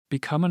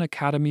Become an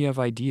Academy of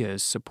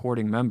Ideas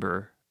supporting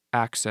member.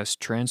 Access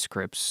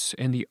transcripts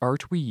and the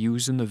art we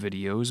use in the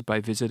videos by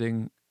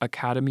visiting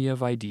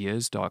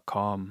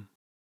academyofideas.com.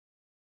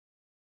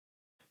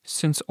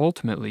 Since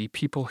ultimately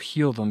people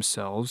heal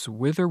themselves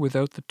with or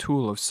without the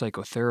tool of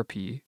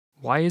psychotherapy,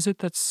 why is it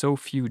that so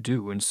few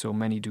do and so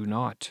many do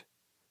not?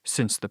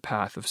 Since the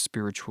path of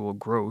spiritual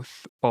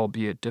growth,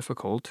 albeit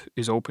difficult,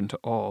 is open to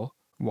all,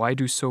 why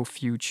do so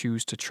few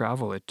choose to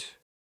travel it?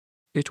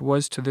 It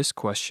was to this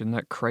question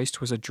that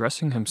Christ was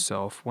addressing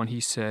himself when he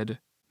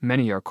said,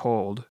 "Many are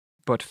called,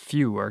 but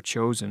few are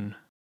chosen."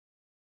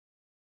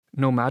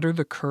 No matter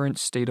the current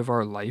state of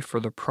our life or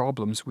the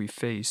problems we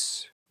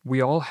face,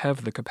 we all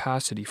have the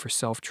capacity for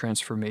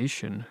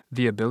self-transformation,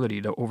 the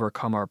ability to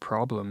overcome our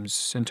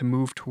problems, and to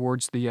move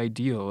towards the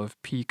ideal of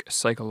peak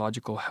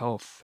psychological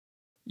health.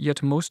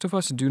 Yet most of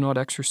us do not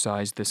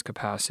exercise this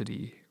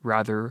capacity.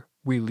 Rather,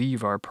 we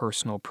leave our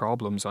personal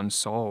problems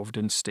unsolved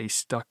and stay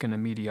stuck in a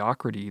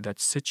mediocrity that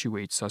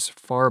situates us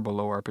far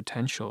below our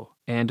potential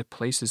and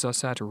places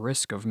us at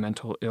risk of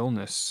mental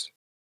illness.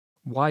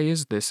 Why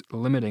is this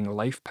limiting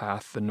life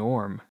path the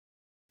norm?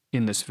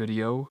 In this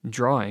video,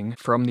 drawing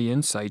from the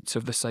insights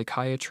of the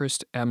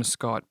psychiatrist M.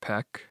 Scott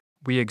Peck,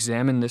 we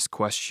examine this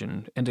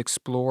question and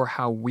explore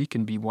how we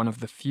can be one of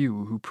the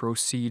few who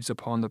proceeds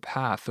upon the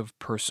path of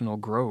personal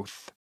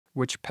growth,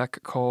 which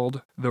Peck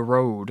called the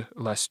road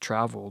less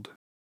traveled.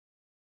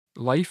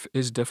 Life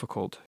is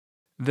difficult.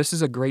 This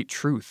is a great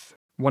truth,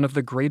 one of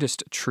the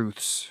greatest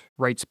truths,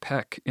 writes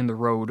Peck in The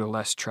Road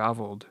Less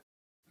Traveled.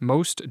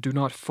 Most do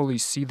not fully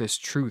see this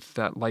truth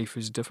that life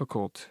is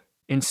difficult.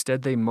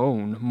 Instead, they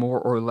moan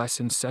more or less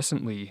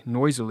incessantly,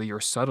 noisily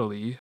or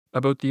subtly,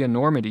 about the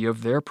enormity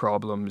of their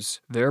problems,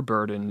 their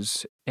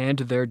burdens, and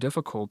their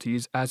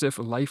difficulties as if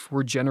life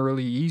were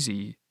generally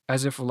easy,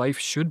 as if life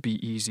should be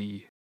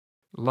easy.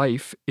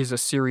 Life is a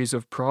series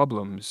of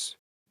problems.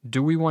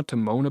 Do we want to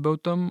moan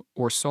about them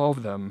or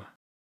solve them?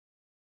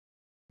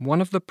 One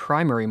of the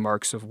primary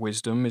marks of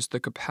wisdom is the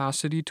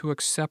capacity to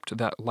accept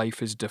that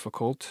life is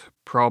difficult,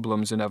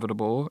 problems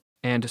inevitable,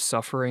 and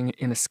suffering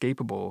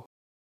inescapable.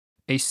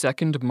 A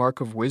second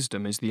mark of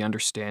wisdom is the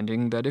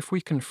understanding that if we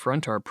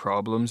confront our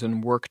problems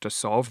and work to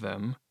solve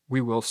them,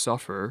 we will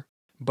suffer,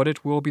 but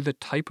it will be the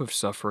type of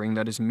suffering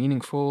that is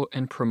meaningful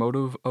and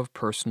promotive of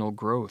personal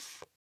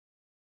growth.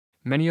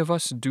 Many of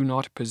us do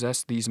not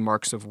possess these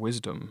marks of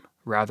wisdom.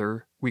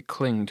 Rather, we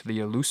cling to the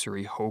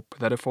illusory hope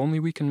that if only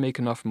we can make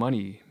enough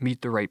money,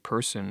 meet the right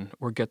person,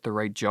 or get the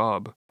right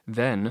job,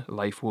 then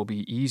life will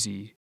be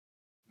easy.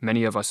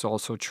 Many of us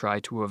also try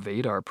to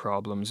evade our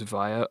problems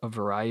via a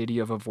variety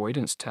of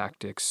avoidance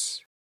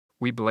tactics.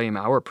 We blame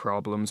our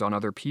problems on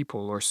other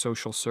people or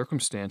social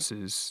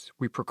circumstances.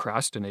 We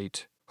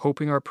procrastinate,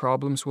 hoping our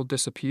problems will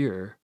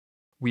disappear.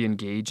 We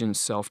engage in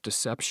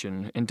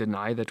self-deception and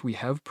deny that we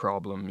have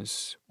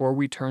problems, or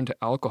we turn to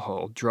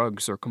alcohol,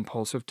 drugs, or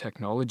compulsive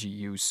technology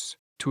use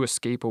to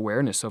escape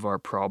awareness of our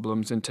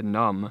problems and to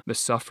numb the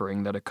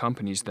suffering that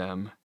accompanies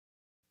them.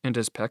 And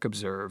as Peck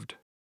observed,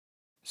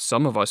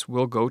 some of us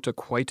will go to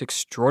quite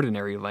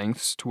extraordinary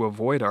lengths to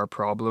avoid our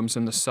problems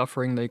and the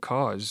suffering they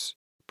cause,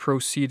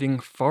 proceeding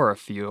far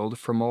afield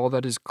from all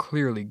that is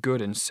clearly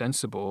good and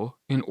sensible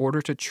in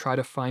order to try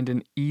to find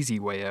an easy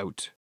way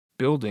out,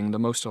 building the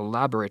most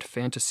elaborate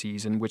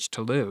fantasies in which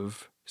to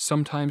live,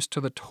 sometimes to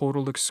the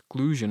total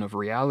exclusion of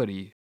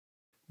reality.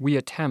 We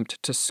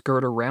attempt to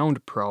skirt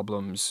around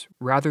problems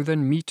rather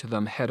than meet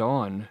them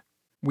head-on.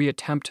 We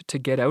attempt to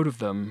get out of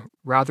them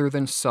rather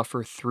than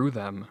suffer through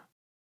them.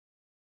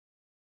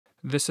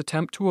 This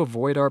attempt to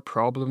avoid our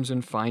problems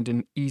and find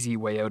an easy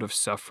way out of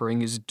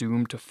suffering is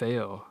doomed to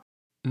fail.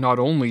 Not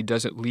only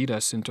does it lead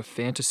us into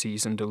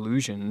fantasies and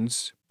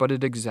delusions, but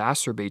it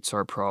exacerbates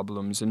our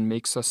problems and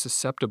makes us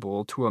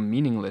susceptible to a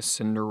meaningless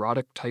and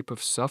neurotic type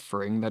of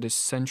suffering that is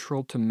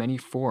central to many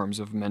forms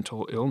of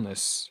mental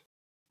illness.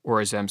 Or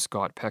as M.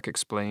 Scott Peck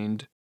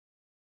explained,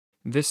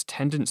 this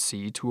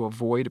tendency to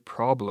avoid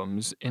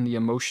problems and the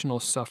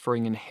emotional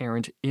suffering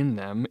inherent in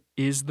them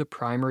is the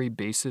primary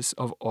basis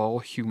of all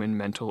human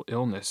mental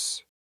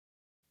illness.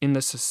 In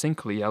the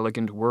succinctly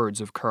elegant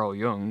words of Carl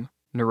Jung,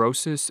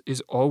 neurosis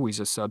is always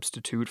a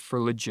substitute for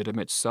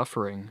legitimate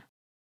suffering.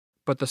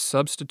 But the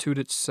substitute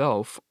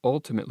itself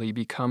ultimately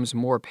becomes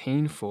more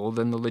painful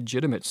than the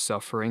legitimate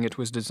suffering it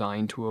was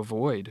designed to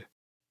avoid.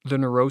 The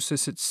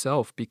neurosis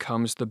itself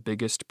becomes the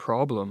biggest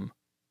problem.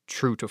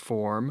 True to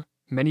form,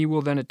 many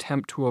will then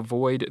attempt to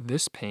avoid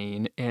this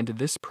pain and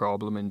this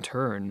problem in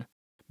turn,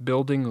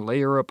 building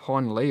layer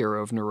upon layer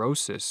of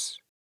neurosis.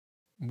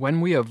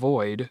 When we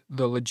avoid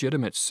the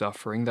legitimate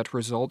suffering that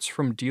results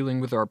from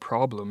dealing with our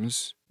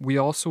problems, we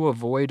also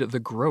avoid the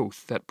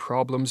growth that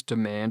problems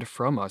demand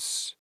from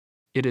us.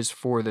 It is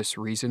for this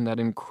reason that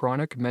in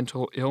chronic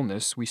mental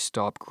illness we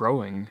stop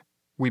growing.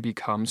 We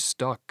become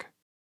stuck.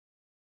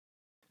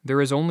 There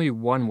is only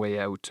one way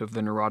out of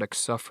the neurotic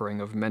suffering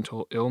of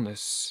mental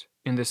illness,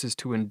 and this is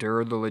to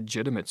endure the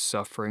legitimate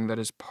suffering that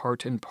is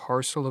part and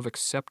parcel of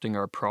accepting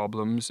our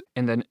problems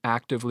and then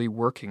actively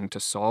working to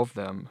solve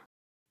them.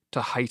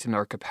 To heighten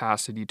our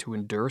capacity to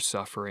endure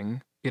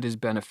suffering, it is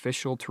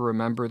beneficial to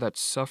remember that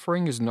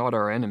suffering is not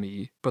our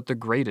enemy, but the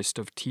greatest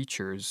of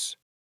teachers.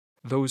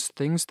 Those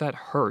things that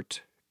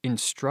hurt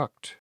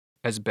instruct,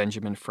 as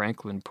Benjamin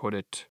Franklin put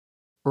it,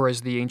 or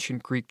as the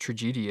ancient Greek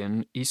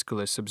tragedian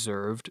Aeschylus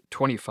observed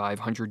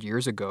 2,500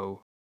 years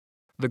ago.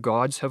 The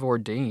gods have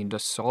ordained a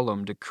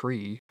solemn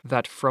decree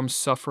that from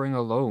suffering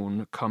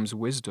alone comes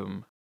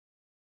wisdom.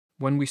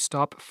 When we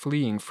stop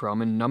fleeing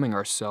from and numbing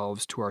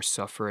ourselves to our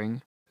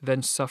suffering,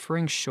 then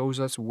suffering shows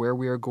us where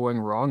we are going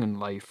wrong in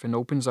life and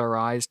opens our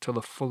eyes to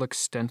the full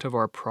extent of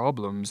our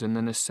problems and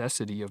the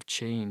necessity of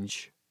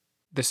change.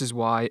 This is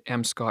why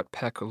M. Scott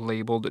Peck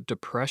labeled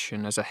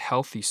depression as a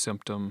healthy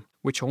symptom,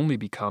 which only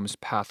becomes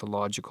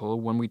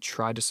pathological when we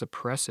try to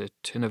suppress it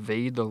and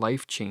evade the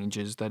life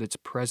changes that its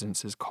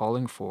presence is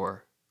calling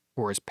for.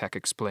 Or as Peck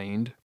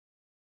explained,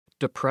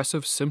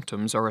 depressive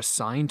symptoms are a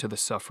sign to the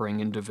suffering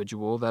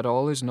individual that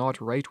all is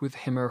not right with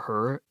him or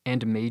her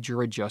and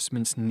major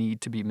adjustments need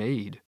to be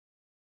made.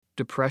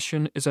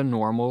 Depression is a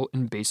normal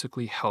and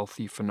basically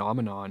healthy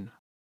phenomenon.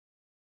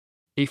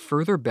 A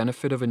further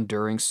benefit of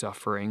enduring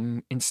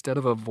suffering, instead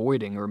of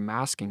avoiding or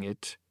masking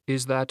it,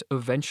 is that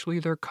eventually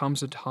there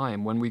comes a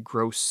time when we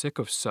grow sick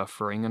of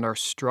suffering and are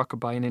struck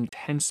by an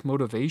intense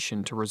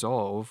motivation to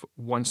resolve,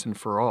 once and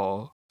for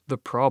all, the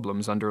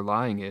problems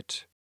underlying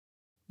it.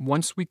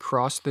 Once we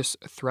cross this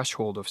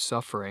threshold of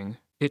suffering,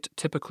 it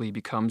typically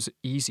becomes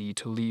easy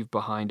to leave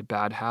behind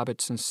bad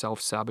habits and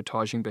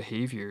self-sabotaging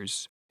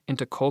behaviors, and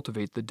to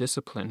cultivate the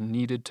discipline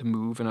needed to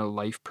move in a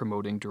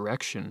life-promoting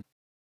direction.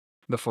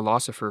 The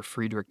philosopher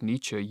Friedrich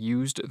Nietzsche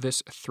used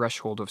this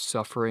threshold of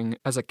suffering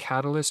as a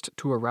catalyst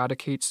to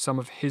eradicate some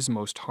of his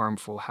most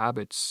harmful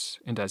habits,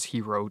 and as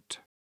he wrote,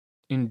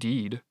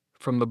 "Indeed,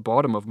 from the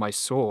bottom of my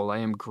soul I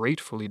am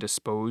gratefully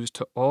disposed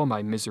to all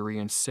my misery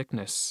and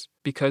sickness,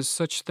 because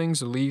such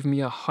things leave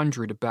me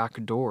 100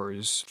 back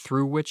doors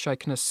through which I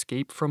can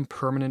escape from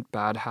permanent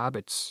bad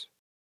habits."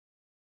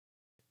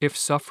 If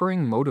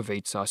suffering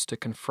motivates us to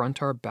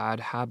confront our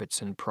bad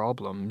habits and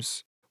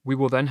problems, we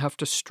will then have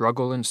to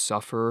struggle and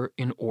suffer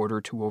in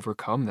order to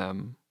overcome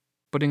them.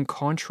 But in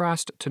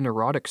contrast to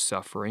neurotic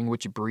suffering,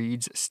 which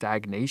breeds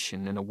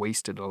stagnation and a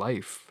wasted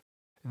life,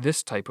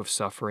 this type of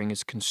suffering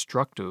is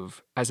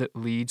constructive as it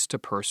leads to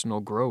personal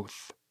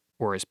growth.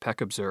 Or as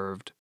Peck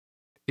observed,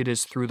 it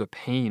is through the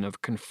pain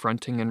of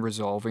confronting and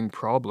resolving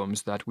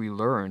problems that we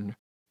learn.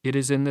 It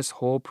is in this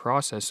whole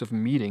process of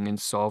meeting and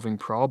solving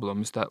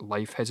problems that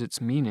life has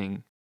its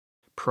meaning.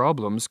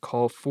 Problems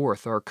call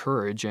forth our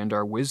courage and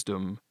our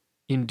wisdom.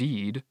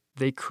 Indeed,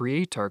 they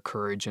create our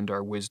courage and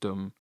our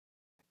wisdom.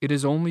 It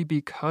is only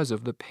because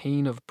of the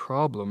pain of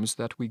problems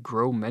that we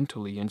grow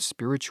mentally and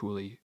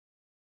spiritually.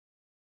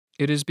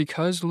 It is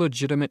because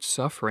legitimate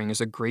suffering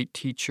is a great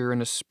teacher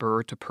and a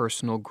spur to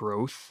personal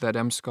growth that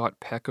M. Scott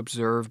Peck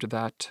observed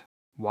that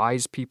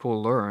wise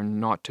people learn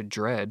not to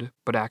dread,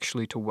 but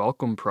actually to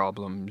welcome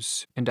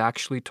problems, and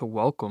actually to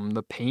welcome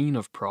the pain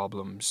of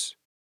problems.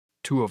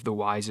 Two of the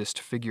wisest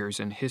figures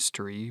in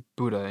history,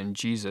 Buddha and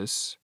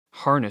Jesus,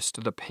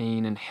 harnessed the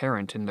pain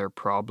inherent in their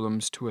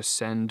problems to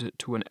ascend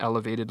to an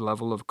elevated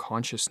level of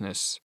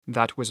consciousness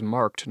that was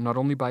marked not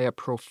only by a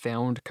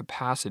profound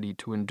capacity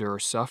to endure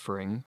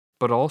suffering,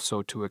 but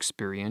also to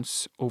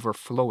experience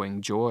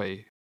overflowing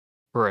joy.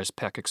 Or as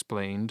Peck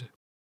explained,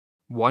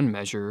 one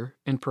measure,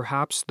 and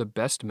perhaps the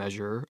best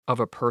measure, of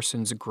a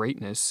person's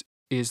greatness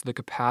is the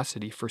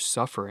capacity for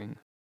suffering.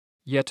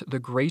 Yet the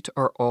great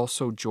are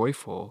also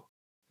joyful.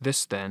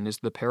 This, then, is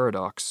the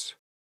paradox.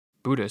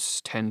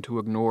 Buddhists tend to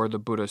ignore the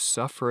Buddha's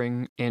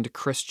suffering, and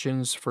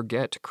Christians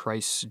forget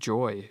Christ's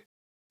joy.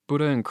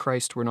 Buddha and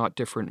Christ were not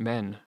different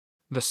men.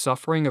 The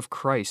suffering of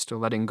Christ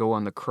letting go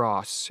on the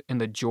cross and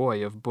the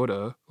joy of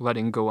Buddha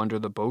letting go under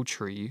the bow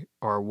tree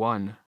are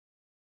one.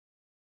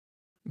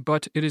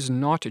 But it is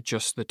not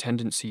just the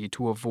tendency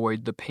to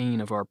avoid the pain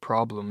of our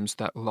problems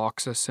that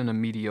locks us in a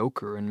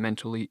mediocre and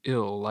mentally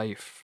ill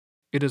life.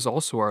 It is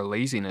also our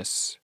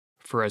laziness,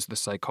 for as the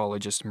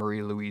psychologist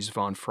Marie-Louise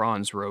von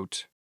Franz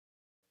wrote,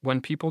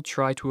 "When people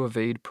try to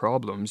evade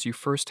problems, you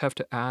first have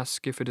to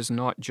ask if it is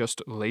not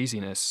just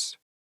laziness."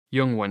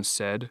 Jung once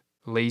said,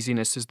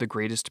 "Laziness is the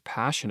greatest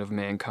passion of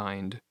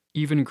mankind,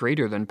 even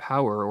greater than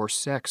power or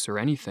sex or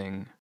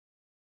anything."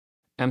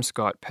 M.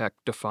 Scott Peck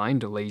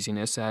defined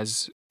laziness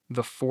as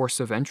the force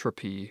of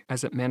entropy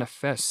as it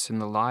manifests in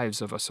the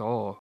lives of us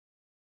all.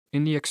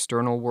 In the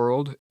external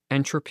world,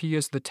 entropy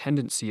is the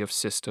tendency of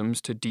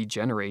systems to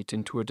degenerate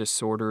into a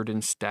disordered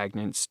and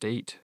stagnant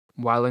state,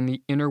 while in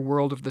the inner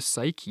world of the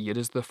psyche it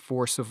is the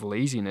force of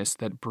laziness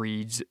that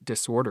breeds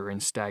disorder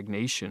and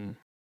stagnation.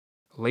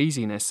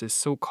 Laziness is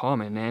so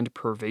common and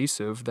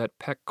pervasive that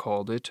Peck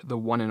called it the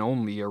one and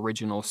only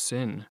original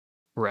sin,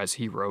 or as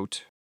he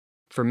wrote,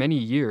 "For many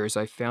years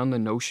I found the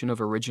notion of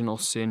original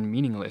sin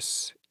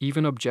meaningless,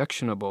 even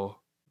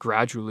objectionable.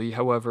 Gradually,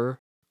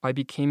 however, I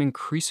became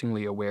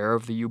increasingly aware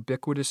of the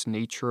ubiquitous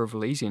nature of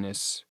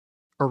laziness.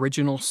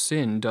 Original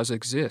sin does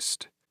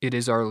exist. It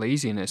is our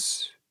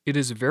laziness. It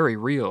is very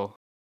real.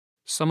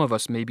 Some of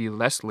us may be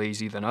less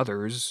lazy than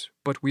others,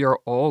 but we are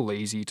all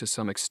lazy to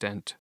some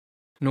extent.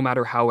 No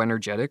matter how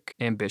energetic,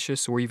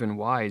 ambitious, or even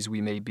wise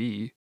we may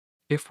be,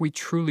 if we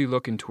truly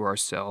look into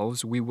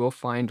ourselves, we will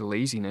find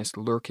laziness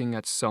lurking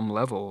at some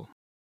level.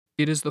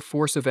 It is the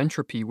force of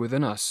entropy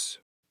within us,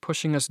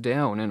 pushing us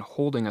down and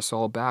holding us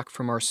all back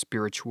from our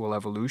spiritual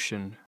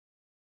evolution.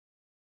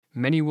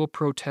 Many will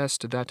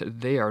protest that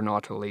they are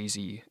not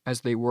lazy,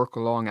 as they work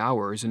long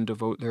hours and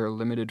devote their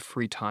limited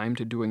free time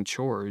to doing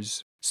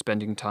chores,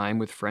 spending time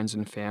with friends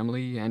and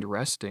family, and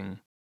resting.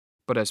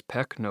 But as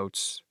Peck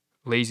notes,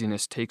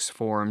 laziness takes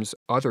forms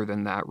other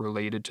than that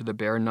related to the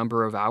bare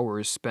number of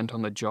hours spent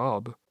on the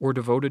job or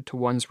devoted to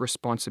one's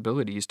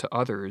responsibilities to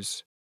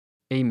others.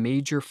 A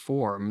major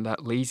form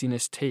that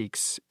laziness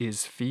takes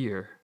is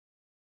fear.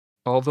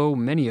 Although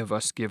many of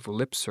us give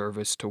lip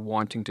service to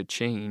wanting to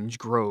change,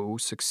 grow,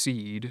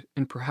 succeed,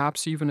 and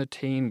perhaps even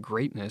attain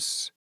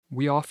greatness,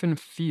 we often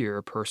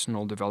fear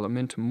personal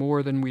development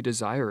more than we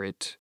desire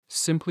it,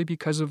 simply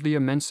because of the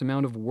immense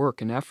amount of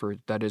work and effort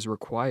that is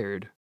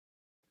required.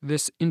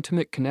 This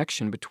intimate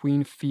connection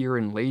between fear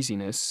and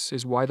laziness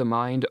is why the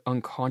mind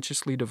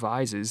unconsciously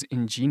devises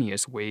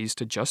ingenious ways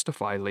to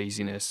justify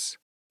laziness.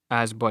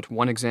 As but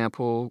one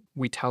example,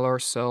 we tell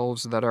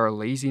ourselves that our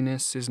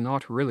laziness is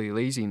not really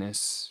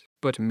laziness,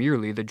 but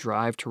merely the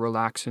drive to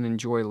relax and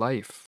enjoy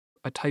life,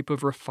 a type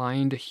of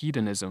refined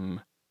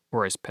hedonism,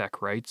 or as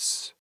Peck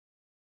writes,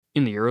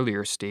 in the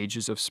earlier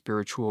stages of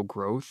spiritual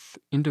growth,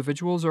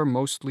 individuals are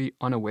mostly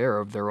unaware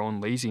of their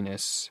own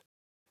laziness.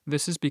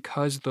 This is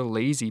because the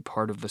lazy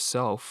part of the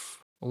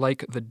self,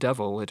 like the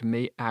devil it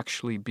may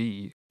actually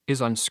be, is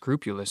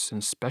unscrupulous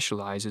and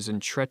specializes in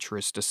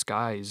treacherous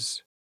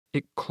disguise.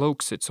 It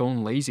cloaks its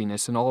own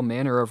laziness in all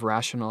manner of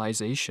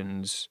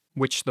rationalizations,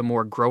 which the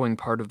more growing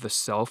part of the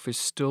self is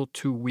still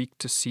too weak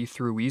to see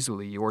through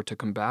easily or to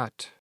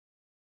combat.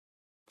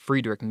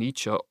 Friedrich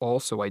Nietzsche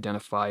also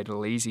identified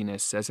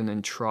laziness as an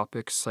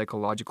entropic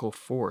psychological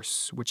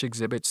force which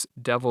exhibits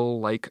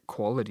devil-like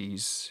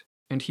qualities,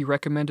 and he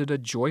recommended a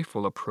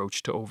joyful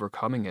approach to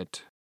overcoming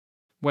it.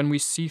 When we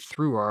see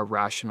through our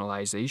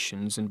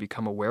rationalizations and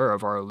become aware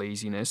of our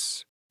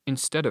laziness,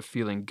 instead of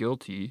feeling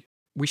guilty,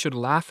 we should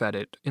laugh at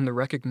it in the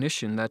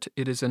recognition that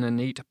it is an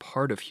innate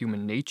part of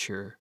human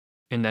nature,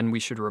 and then we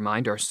should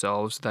remind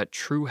ourselves that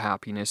true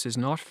happiness is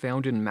not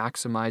found in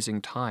maximizing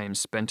time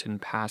spent in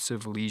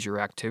passive leisure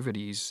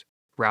activities.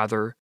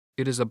 Rather,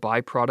 it is a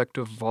byproduct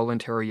of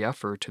voluntary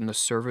effort in the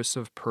service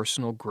of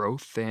personal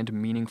growth and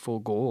meaningful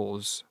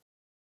goals.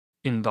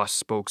 In Thus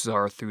Spoke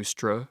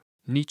Zarathustra,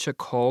 Nietzsche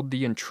called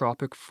the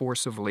entropic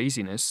force of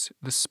laziness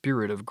the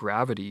spirit of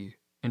gravity,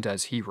 and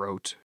as he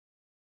wrote,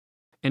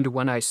 "And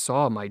when I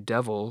saw my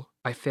devil,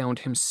 I found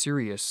him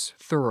serious,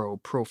 thorough,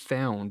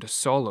 profound,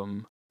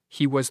 solemn.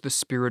 He was the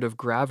spirit of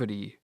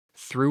gravity.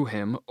 Through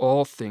him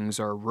all things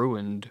are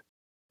ruined.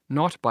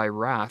 Not by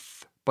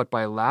wrath, but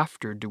by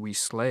laughter do we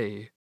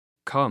slay.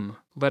 Come,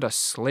 let us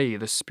slay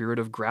the spirit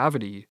of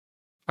gravity.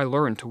 I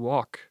learned to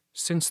walk.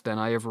 Since then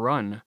I have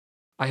run.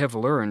 I have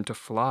learned to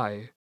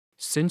fly.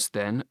 Since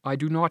then I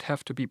do not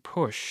have to be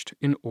pushed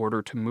in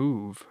order to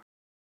move.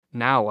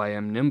 Now I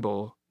am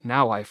nimble.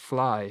 Now I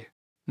fly.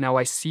 Now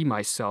I see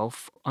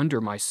myself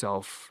under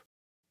myself.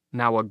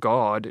 Now a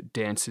god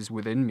dances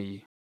within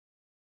me."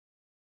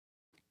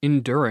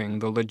 Enduring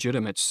the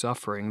legitimate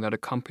suffering that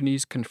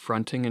accompanies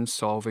confronting and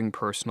solving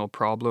personal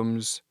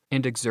problems,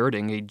 and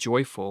exerting a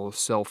joyful,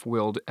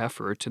 self-willed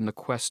effort in the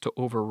quest to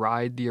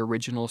override the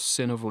original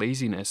sin of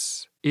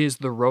laziness, is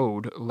the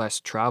road less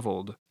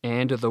traveled,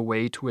 and the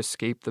way to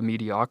escape the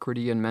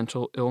mediocrity and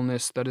mental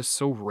illness that is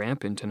so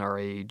rampant in our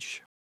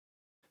age.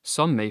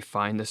 Some may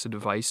find this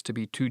advice to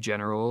be too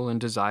general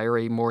and desire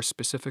a more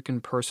specific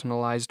and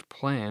personalized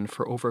plan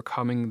for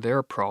overcoming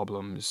their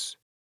problems.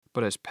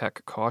 But as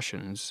Peck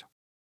cautions,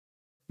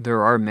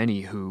 there are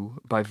many who,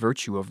 by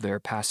virtue of their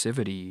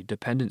passivity,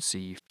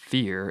 dependency,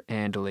 fear,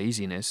 and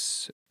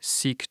laziness,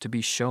 seek to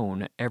be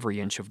shown every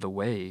inch of the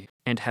way,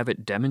 and have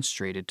it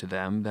demonstrated to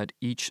them that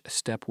each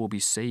step will be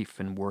safe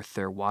and worth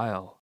their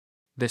while.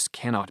 This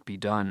cannot be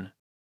done,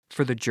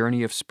 for the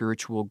journey of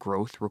spiritual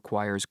growth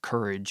requires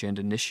courage and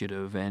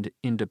initiative and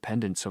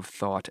independence of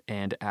thought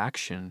and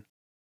action.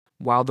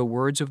 While the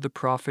words of the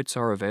prophets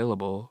are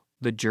available,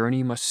 the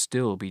journey must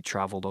still be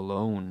traveled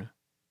alone.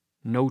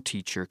 No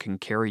teacher can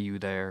carry you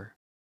there.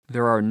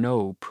 There are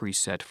no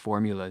preset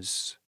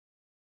formulas.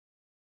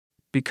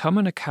 Become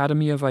an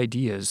Academy of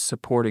Ideas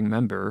supporting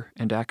member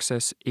and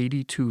access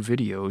 82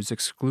 videos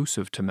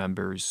exclusive to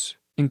members,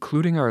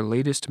 including our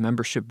latest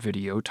membership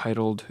video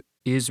titled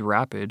 "Is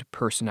Rapid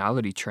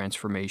Personality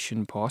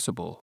Transformation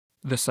Possible?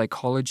 The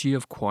Psychology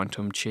of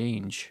Quantum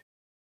Change."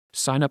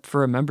 Sign up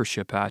for a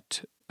membership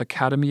at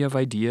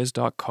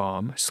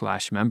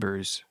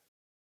academyofideas.com/members.